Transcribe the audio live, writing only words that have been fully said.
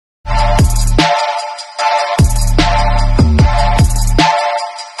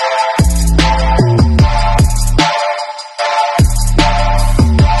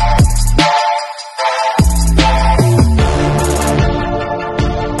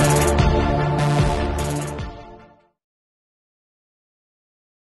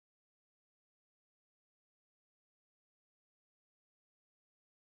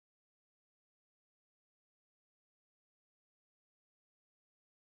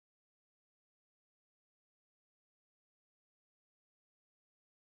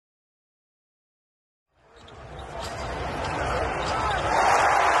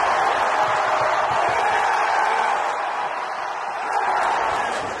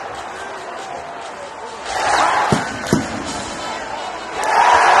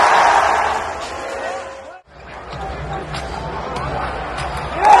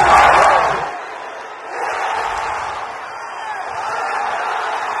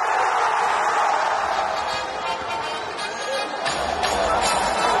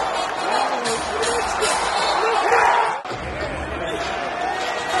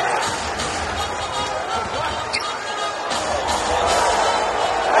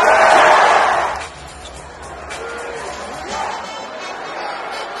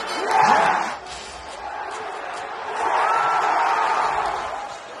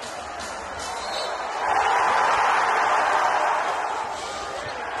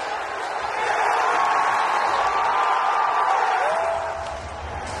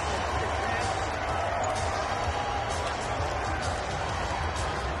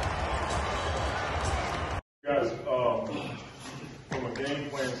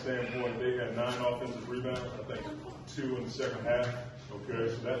offhand standpoint, they had 9 offensive rebounds, I think 2 in the second half. Okay,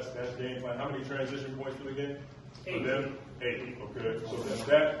 so that's game plan. How many transition points for the game? 8. For them, 8. Okay, so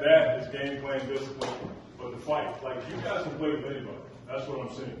that is game plan discipline. But the fight, like you guys can play with anybody. That's what I'm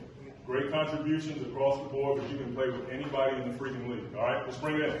seeing. Great contributions across the board, but you can play with anybody in the freaking league. All right, let's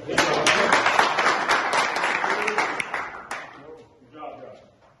bring it in. Good job, guys.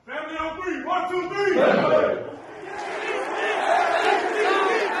 Family on 3. 1, 2, 3. Yeah.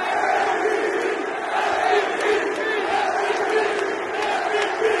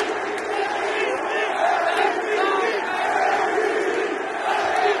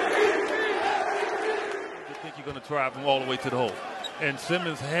 Going to drive him all the way to the hole. And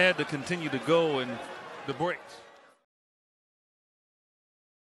Simmons had to continue to go in the breaks.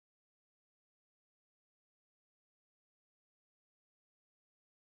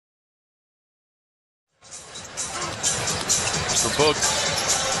 For Book.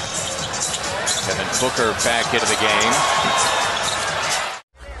 Devin Booker back into the game.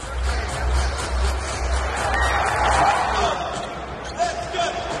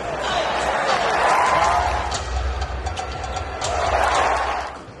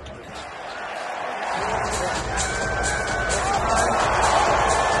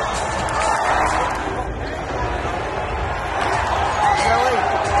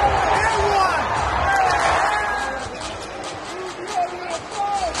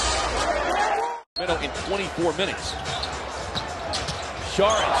 In 24 minutes.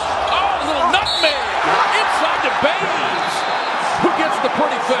 Saric. Oh, a little nutmeg inside to Baines, who gets the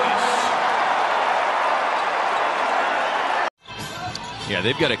pretty finish. Yeah,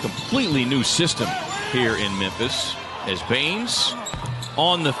 they've got a completely new system here in Memphis as Baines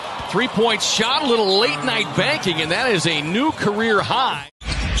on the three-point shot, a little late-night banking, and that is a new career high.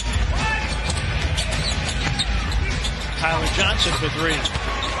 Tyler Johnson for 3.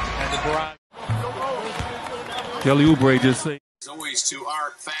 And the barrage. Kelly Oubre just said. As always, to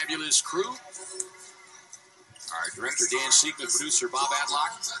our fabulous crew, our director Dan Seekman, producer Bob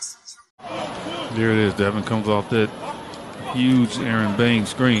Adlock. There it is. Devin comes off that huge Aaron Baines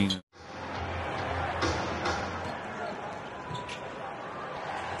screen.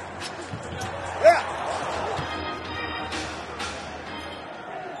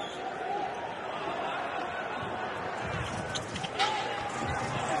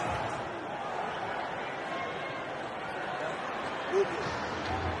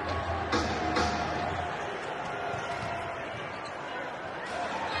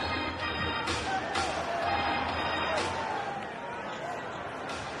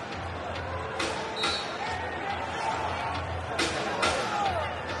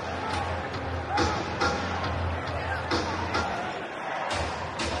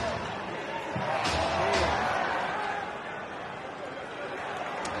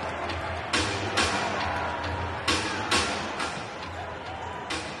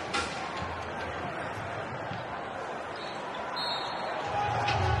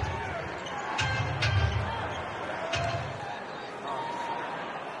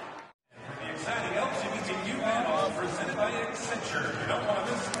 Presented by Accenture. You don't want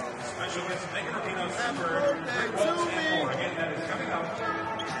to miss special guest Megan Rapinoe Trapper.